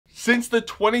Since the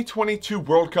 2022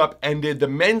 World Cup ended, the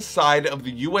men's side of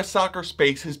the US soccer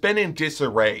space has been in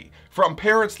disarray. From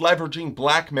parents leveraging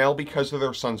blackmail because of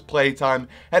their son's playtime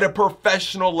at a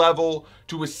professional level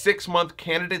to a 6-month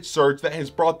candidate search that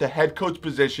has brought the head coach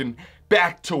position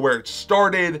back to where it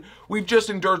started, we've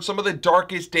just endured some of the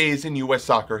darkest days in US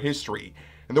soccer history.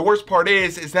 And the worst part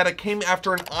is that it came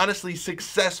after an honestly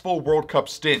successful World Cup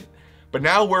stint. But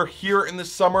now we're here in the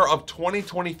summer of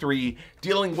 2023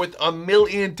 dealing with a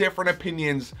million different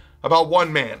opinions about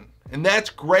one man. And that's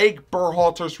Gregg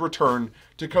Berhalter's return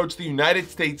to coach the United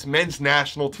States men's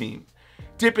national team.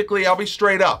 Typically, I'll be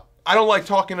straight up. I don't like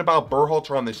talking about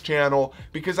Berhalter on this channel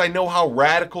because I know how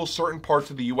radical certain parts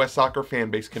of the US soccer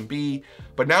fan base can be.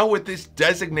 But now with this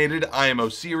designated IMO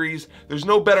series, there's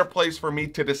no better place for me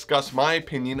to discuss my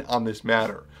opinion on this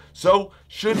matter. So,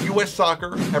 should US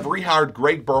Soccer have rehired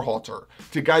Gregg Berhalter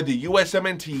to guide the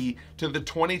USMNT to the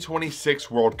 2026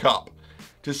 World Cup?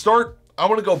 To start, I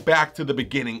want to go back to the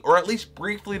beginning, or at least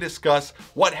briefly discuss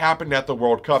what happened at the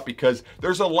World Cup, because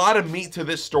there's a lot of meat to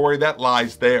this story that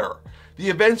lies there. The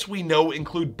events we know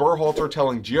include Berhalter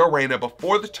telling Gio Reyna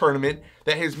before the tournament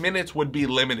that his minutes would be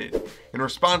limited. In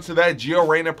response to that, Gio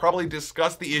Reyna probably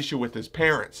discussed the issue with his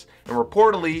parents, and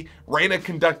reportedly, Reyna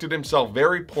conducted himself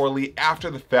very poorly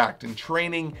after the fact in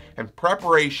training and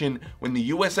preparation when the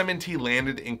USMNT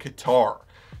landed in Qatar.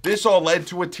 This all led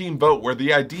to a team vote where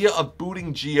the idea of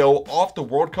booting Gio off the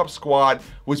World Cup squad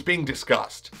was being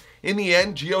discussed. In the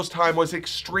end, Gio's time was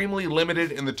extremely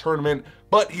limited in the tournament,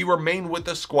 but he remained with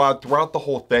the squad throughout the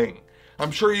whole thing. I'm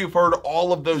sure you've heard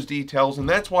all of those details, and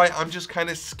that's why I'm just kind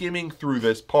of skimming through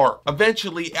this part.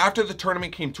 Eventually, after the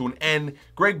tournament came to an end,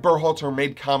 Gregg Berhalter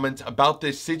made comments about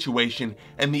this situation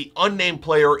and the unnamed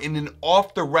player in an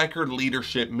off-the-record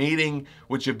leadership meeting,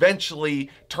 which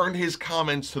eventually turned his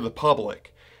comments to the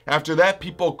public. After that,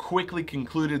 people quickly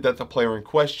concluded that the player in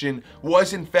question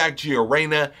was in fact Gio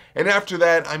Reyna, and after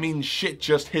that, I mean, shit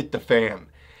just hit the fan.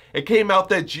 It came out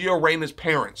that Gio Reyna's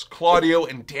parents, Claudio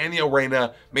and Daniel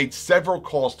Reyna, made several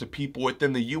calls to people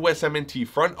within the USMNT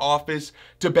front office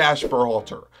to bash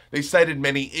Berhalter. They cited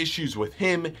many issues with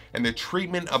him and the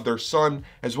treatment of their son,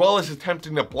 as well as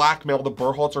attempting to blackmail the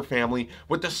Berhalter family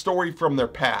with the story from their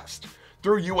past.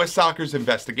 Through US Soccer's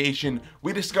investigation,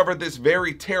 we discovered this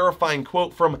very terrifying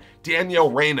quote from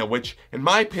Daniel Reyna, which, in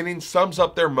my opinion, sums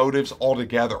up their motives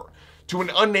altogether. To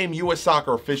an unnamed US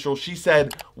Soccer official, she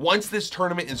said, "Once this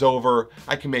tournament is over,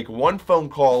 I can make one phone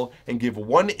call and give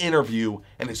one interview,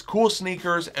 and his cool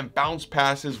sneakers and bounce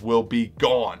passes will be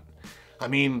gone." I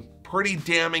mean, pretty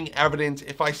damning evidence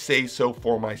if I say so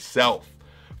for myself.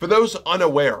 For those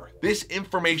unaware, this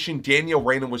information Daniel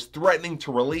Reyna was threatening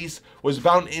to release was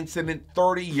about an incident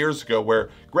 30 years ago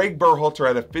where Gregg Berhalter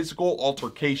had a physical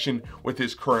altercation with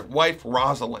his current wife,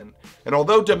 Rosalind. And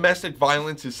although domestic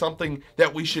violence is something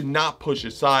that we should not push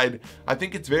aside, I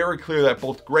think it's very clear that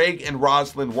both Gregg and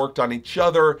Rosalind worked on each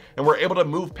other and were able to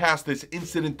move past this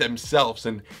incident themselves,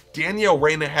 and Daniel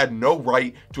Reyna had no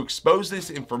right to expose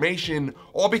this information,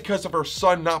 all because of her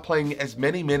son not playing as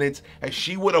many minutes as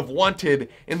she would have wanted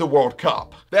in the World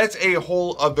Cup. That's a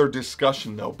whole other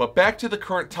discussion though, but back to the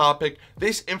current topic,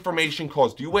 this information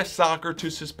caused US Soccer to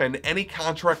suspend any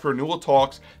contract renewal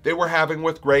talks they were having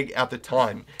with Gregg at the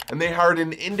time, and they hired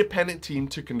an independent team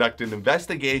to conduct an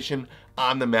investigation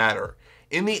on the matter.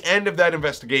 In the end of that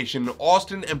investigation,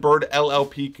 Austin and Bird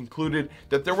LLP concluded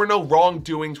that there were no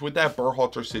wrongdoings with that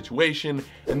Berhalter situation,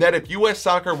 and that if US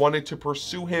Soccer wanted to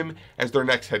pursue him as their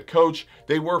next head coach,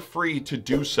 they were free to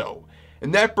do so.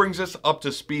 And that brings us up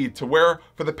to speed to where,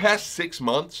 for the past 6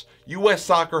 months, US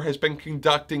Soccer has been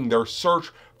conducting their search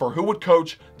for who would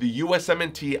coach the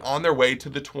USMNT on their way to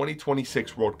the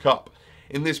 2026 World Cup.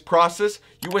 In this process,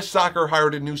 US Soccer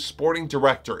hired a new sporting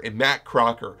director in Matt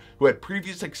Crocker, who had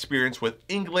previous experience with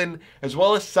England as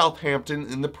well as Southampton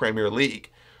in the Premier League.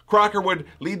 Crocker would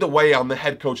lead the way on the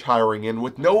head coach hiring, and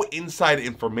with no inside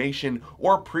information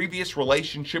or previous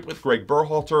relationship with Gregg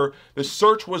Berhalter, the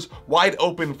search was wide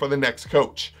open for the next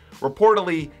coach.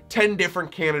 Reportedly, 10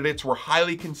 different candidates were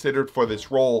highly considered for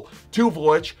this role, 2 of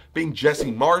which being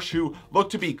Jesse Marsch, who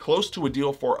looked to be close to a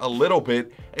deal for a little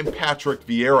bit, and Patrick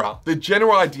Vieira. The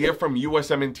general idea from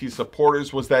USMNT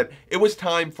supporters was that it was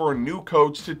time for a new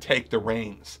coach to take the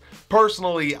reins.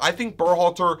 Personally, I think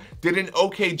Berhalter did an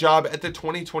okay job at the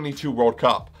 2022 World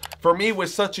Cup. For me, with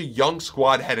such a young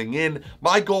squad heading in,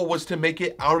 my goal was to make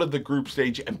it out of the group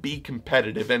stage and be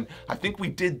competitive, and I think we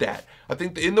did that. I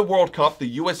think in the World Cup,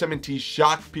 the USMNT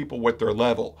shocked people with their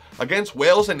level. Against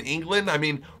Wales and England, I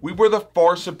mean, we were the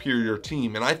far superior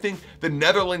team, and I think the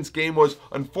Netherlands game was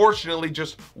unfortunately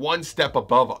just one step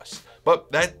above us.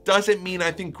 But that doesn't mean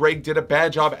I think Gregg did a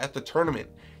bad job at the tournament.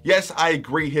 Yes, I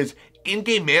agree, his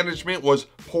in-game management was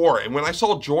poor, and when I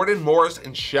saw Jordan Morris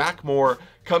and Shaq Moore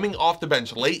coming off the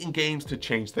bench late in games to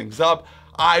change things up,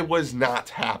 I was not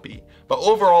happy. But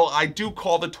overall, I do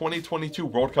call the 2022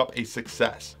 World Cup a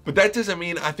success. But that doesn't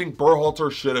mean I think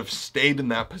Berhalter should have stayed in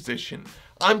that position.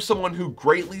 I'm someone who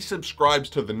greatly subscribes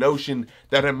to the notion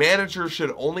that a manager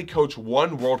should only coach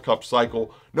one World Cup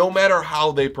cycle, no matter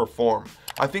how they perform.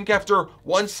 I think after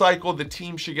one cycle, the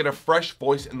team should get a fresh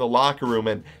voice in the locker room,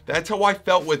 and that's how I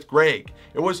felt with Gregg.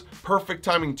 It was perfect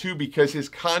timing too, because his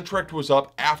contract was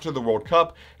up after the World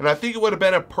Cup, and I think it would have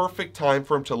been a perfect time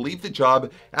for him to leave the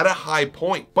job at a high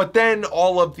point. But then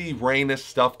all of the Reyes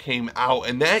stuff came out,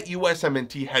 and that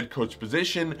USMNT head coach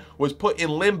position was put in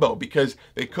limbo because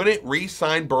they couldn't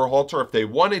re-sign Berhalter if they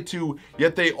wanted to,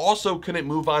 yet they also couldn't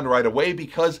move on right away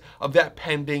because of that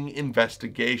pending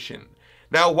investigation.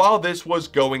 Now, while this was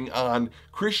going on,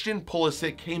 Christian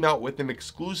Pulisic came out with an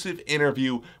exclusive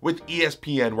interview with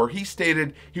ESPN where he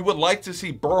stated he would like to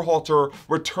see Berhalter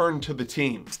return to the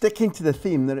team. Sticking to the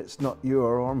theme that it's not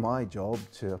your or my job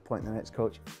to appoint the next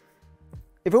coach,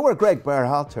 if it were Gregg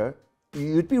Berhalter,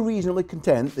 you'd be reasonably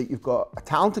content that you've got a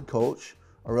talented coach,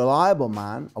 a reliable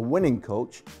man, a winning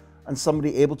coach, and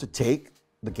somebody able to take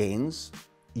the gains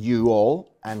you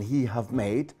all and he have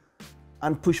made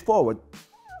and push forward.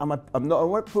 I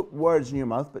want to put words in your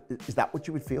mouth, but is that what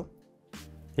you would feel?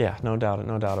 Yeah, no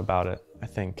doubt about it. I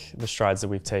think the strides that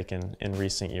we've taken in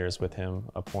recent years with him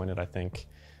appointed, I think,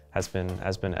 has been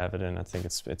evident. I think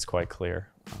it's quite clear.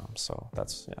 So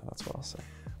that's what I'll say.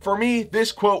 For me,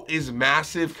 this quote is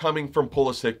massive coming from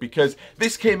Pulisic because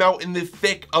this came out in the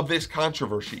thick of this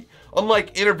controversy.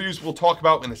 Unlike interviews we'll talk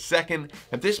about in a second,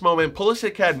 at this moment,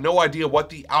 Pulisic had no idea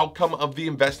what the outcome of the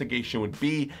investigation would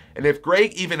be and if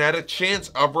Gregg even had a chance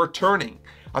of returning.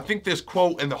 I think this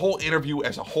quote and the whole interview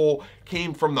as a whole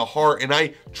came from the heart, and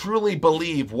I truly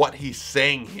believe what he's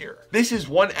saying here. This is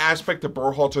one aspect of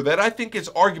Berhalter that I think is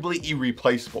arguably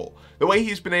irreplaceable. The way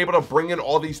he's been able to bring in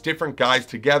all these different guys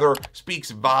together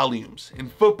speaks volumes. In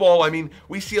football, I mean,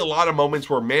 we see a lot of moments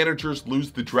where managers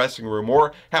lose the dressing room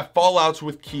or have fallouts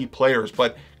with key players,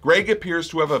 but Gregg appears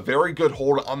to have a very good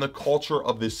hold on the culture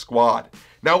of this squad.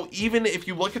 Now, even if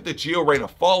you look at the Gio Reyna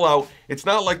fallout, it's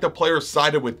not like the players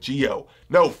sided with Gio.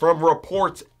 No, from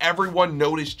reports, everyone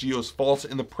noticed Gio's faults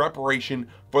in the preparation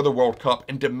for the World Cup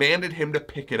and demanded him to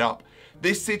pick it up.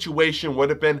 This situation would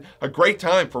have been a great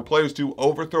time for players to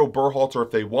overthrow Berhalter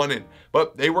if they wanted,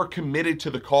 but they were committed to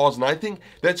the cause, and I think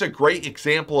that's a great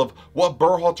example of what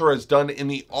Berhalter has done in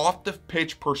the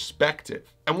off-the-pitch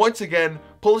perspective. And once again,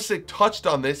 Pulisic touched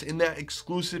on this in that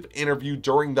exclusive interview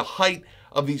during the height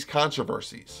of these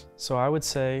controversies. So I would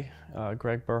say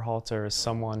Gregg Berhalter is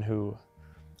someone who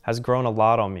has grown a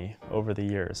lot on me over the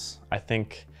years. I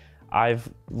think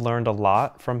I've learned a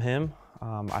lot from him.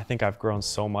 I think I've grown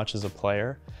so much as a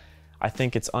player. I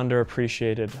think it's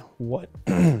underappreciated what,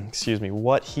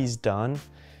 what he's done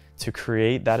to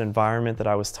create that environment that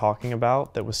I was talking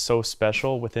about that was so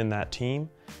special within that team.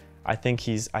 I think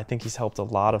he's helped a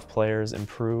lot of players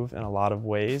improve in a lot of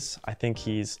ways. I think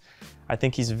he's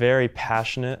very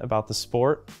passionate about the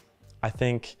sport. I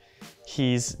think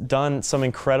he's done some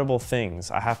incredible things,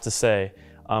 I have to say,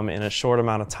 in a short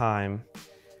amount of time,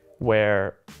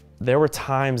 where there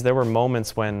were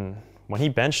moments when he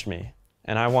benched me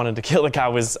and I wanted to kill, like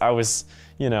I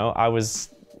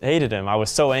hated him. I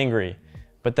was so angry.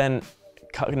 But then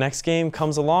next game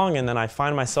comes along and then I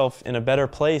find myself in a better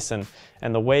place, and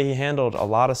the way he handled a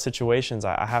lot of situations,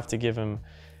 I have to give him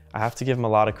a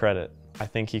lot of credit. I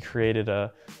think he created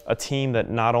a team that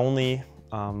not only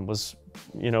was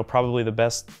probably the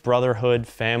best brotherhood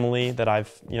family that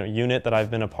unit that I've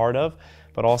been a part of,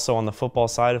 but also on the football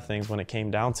side of things when it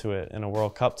came down to it in a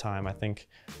World Cup time. I think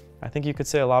you could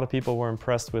say a lot of people were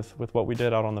impressed with what we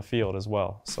did out on the field as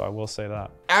well. So I will say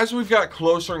that. As we've got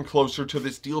closer and closer to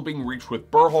this deal being reached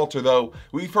with Berhalter, though,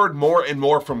 we've heard more and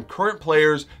more from current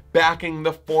players backing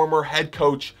the former head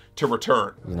coach to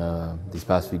return. These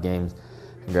past few games,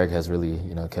 Gregg has really,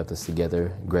 kept us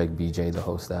together. Gregg, BJ, the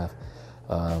whole staff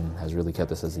has really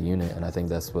kept us as a unit, and I think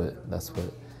that's what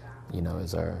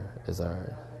is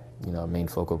our main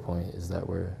focal point, is that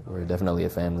we're definitely a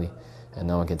family, and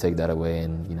no one can take that away.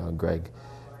 And Gregg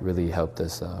really helped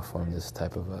us form this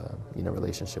type of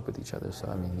relationship with each other. So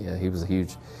I mean, yeah, he was a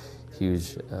huge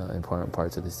important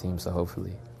part to this team. So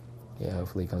hopefully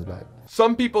he comes back.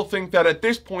 Some people think that at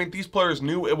this point, these players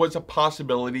knew it was a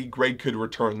possibility Gregg could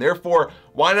return. Therefore,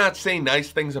 why not say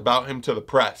nice things about him to the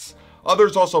press?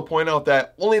 Others also point out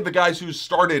that only the guys who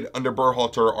started under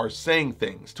Berhalter are saying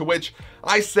things, to which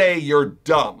I say you're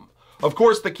dumb. Of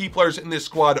course, the key players in this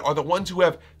squad are the ones who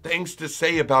have things to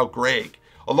say about Gregg.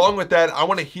 Along with that, I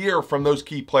want to hear from those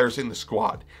key players in the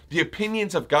squad. The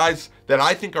opinions of guys that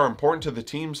I think are important to the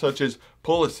team, such as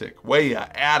Pulisic,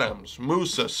 Weah, Adams,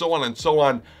 Musa, so on and so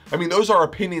on. I mean, those are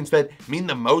opinions that mean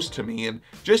the most to me. And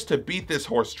just to beat this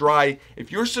horse dry,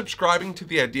 if you're subscribing to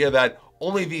the idea that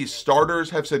only these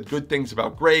starters have said good things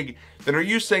about Gregg, then are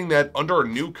you saying that under a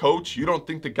new coach, you don't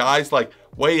think the guys like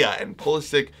Weah and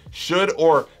Pulisic should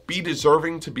or be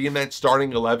deserving to be in that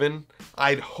starting 11?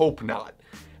 I'd hope not.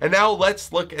 And now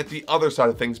let's look at the other side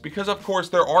of things, because of course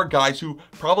there are guys who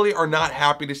probably are not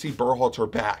happy to see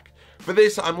Berhalter back. For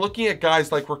this, I'm looking at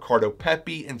guys like Ricardo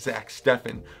Pepi and Zach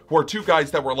Steffen, who are two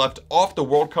guys that were left off the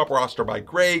World Cup roster by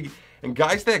Gregg, and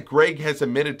guys that Gregg has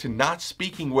admitted to not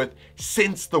speaking with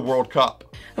since the World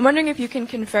Cup. I'm wondering if you can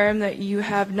confirm that you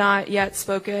have not yet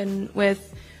spoken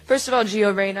with, first of all,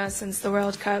 Gio Reyna since the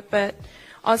World Cup, but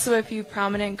also a few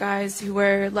prominent guys who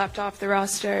were left off the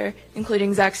roster,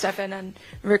 including Zach Steffen and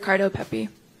Ricardo Pepi.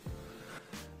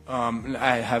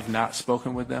 I have not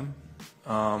spoken with them.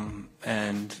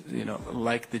 And, you know,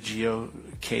 like the Gio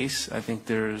case, I think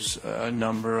there's a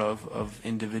number of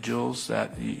individuals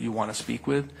that you want to speak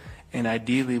with. And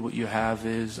ideally what you have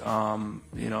is,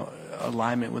 you know,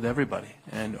 alignment with everybody.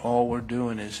 And all we're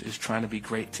doing is trying to be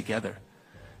great together.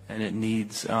 And it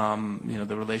needs, you know,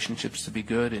 the relationships to be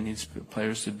good. It needs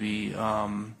players to be,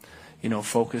 you know,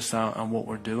 focused on what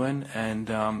we're doing. And,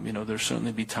 you know, there'll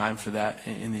certainly be time for that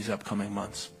in these upcoming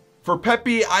months. For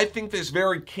Pepi, I think this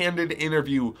very candid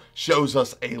interview shows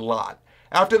us a lot.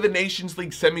 After the Nations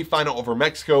League semifinal over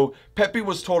Mexico, Pepi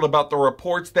was told about the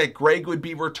reports that Gregg would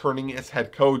be returning as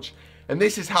head coach, and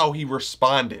this is how he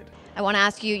responded. I want to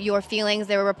ask you your feelings.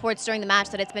 There were reports during the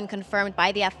match that it's been confirmed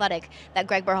by The Athletic that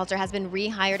Gregg Berhalter has been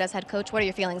rehired as head coach. What are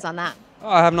your feelings on that? Oh,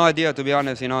 I have no idea, to be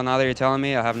honest. You know, now that you're telling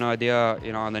me, I have no idea,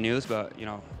 you know, on the news, but, you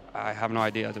know, I have no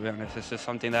idea, to be honest. It's just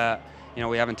something that, you know,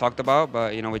 we haven't talked about,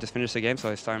 but, you know, we just finished the game, so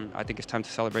it's time. I think it's time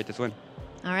to celebrate this win.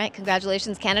 All right,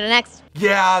 congratulations, Canada next.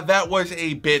 Yeah, that was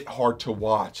a bit hard to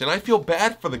watch, and I feel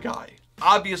bad for the guy.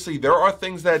 Obviously, there are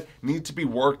things that need to be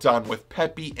worked on with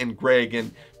Pepi and Gregg,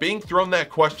 and being thrown that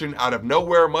question out of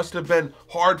nowhere must have been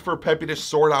hard for Pepi to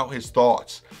sort out his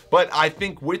thoughts. But I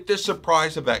think with the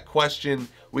surprise of that question,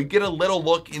 we get a little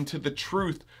look into the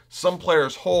truth some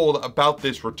players hold about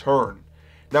this return.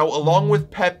 Now, along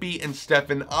with Pepi and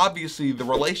Steffen, obviously the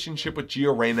relationship with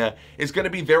Gio Reyna is going to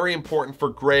be very important for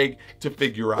Gregg to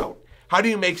figure out. How do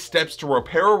you make steps to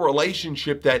repair a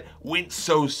relationship that went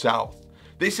so south?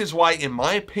 This is why, in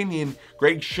my opinion,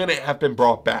 Gregg shouldn't have been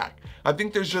brought back. I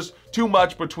think there's just too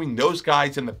much between those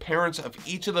guys and the parents of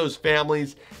each of those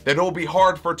families that it'll be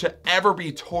hard for it to ever be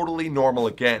totally normal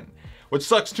again. What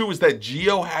sucks too is that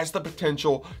Gio has the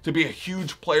potential to be a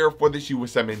huge player for this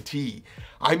USMNT.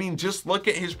 I mean, just look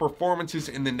at his performances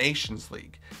in the Nations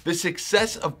League. The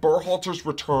success of Berhalter's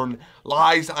return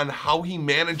lies on how he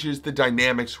manages the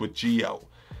dynamics with Gio.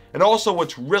 And also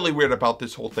what's really weird about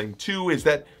this whole thing too is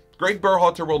that Gregg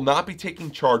Berhalter will not be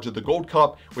taking charge of the Gold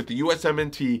Cup with the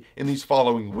USMNT in these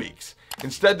following weeks.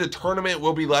 Instead, the tournament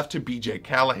will be left to BJ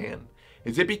Callahan.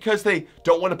 Is it because they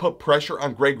don't want to put pressure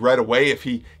on Gregg right away if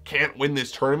he can't win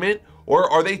this tournament? Or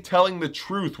are they telling the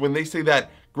truth when they say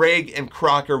that Gregg and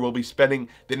Crocker will be spending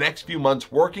the next few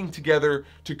months working together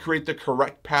to create the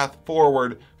correct path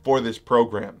forward for this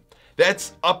program?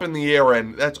 That's up in the air,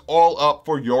 and that's all up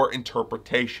for your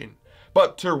interpretation.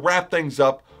 But to wrap things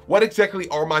up, what exactly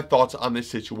are my thoughts on this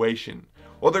situation?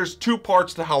 Well, there's two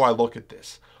parts to how I look at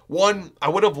this. One, I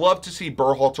would have loved to see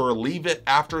Berhalter leave it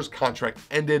after his contract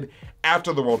ended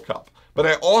after the World Cup. But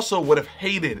I also would have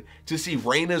hated to see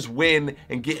Reyna's win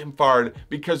and get him fired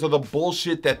because of the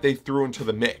bullshit that they threw into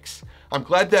the mix. I'm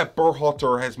glad that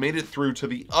Berhalter has made it through to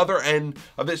the other end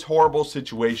of this horrible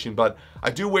situation, but I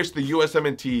do wish the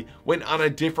USMNT went on a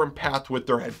different path with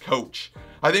their head coach.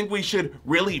 I think we should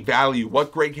really value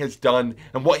what Gregg has done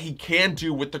and what he can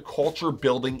do with the culture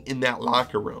building in that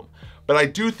locker room. But I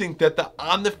do think that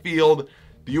on the field,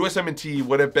 the USMNT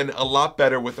would have been a lot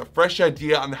better with a fresh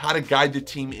idea on how to guide the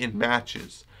team in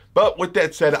matches. But with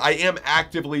that said, I am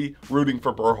actively rooting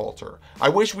for Berhalter. I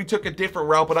wish we took a different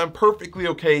route, but I'm perfectly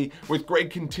okay with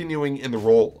Gregg continuing in the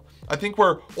role. I think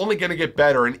we're only going to get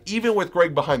better, and even with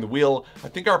Gregg behind the wheel, I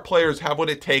think our players have what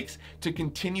it takes to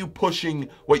continue pushing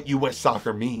what US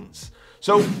soccer means.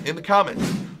 So, in the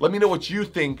comments, let me know what you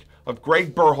think of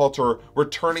Gregg Berhalter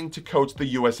returning to coach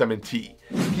the USMNT.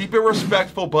 Keep it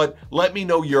respectful, but let me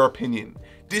know your opinion.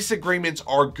 Disagreements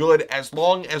are good as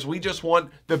long as we just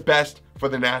want the best for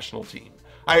the national team.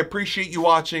 I appreciate you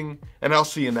watching, and I'll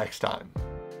see you next time.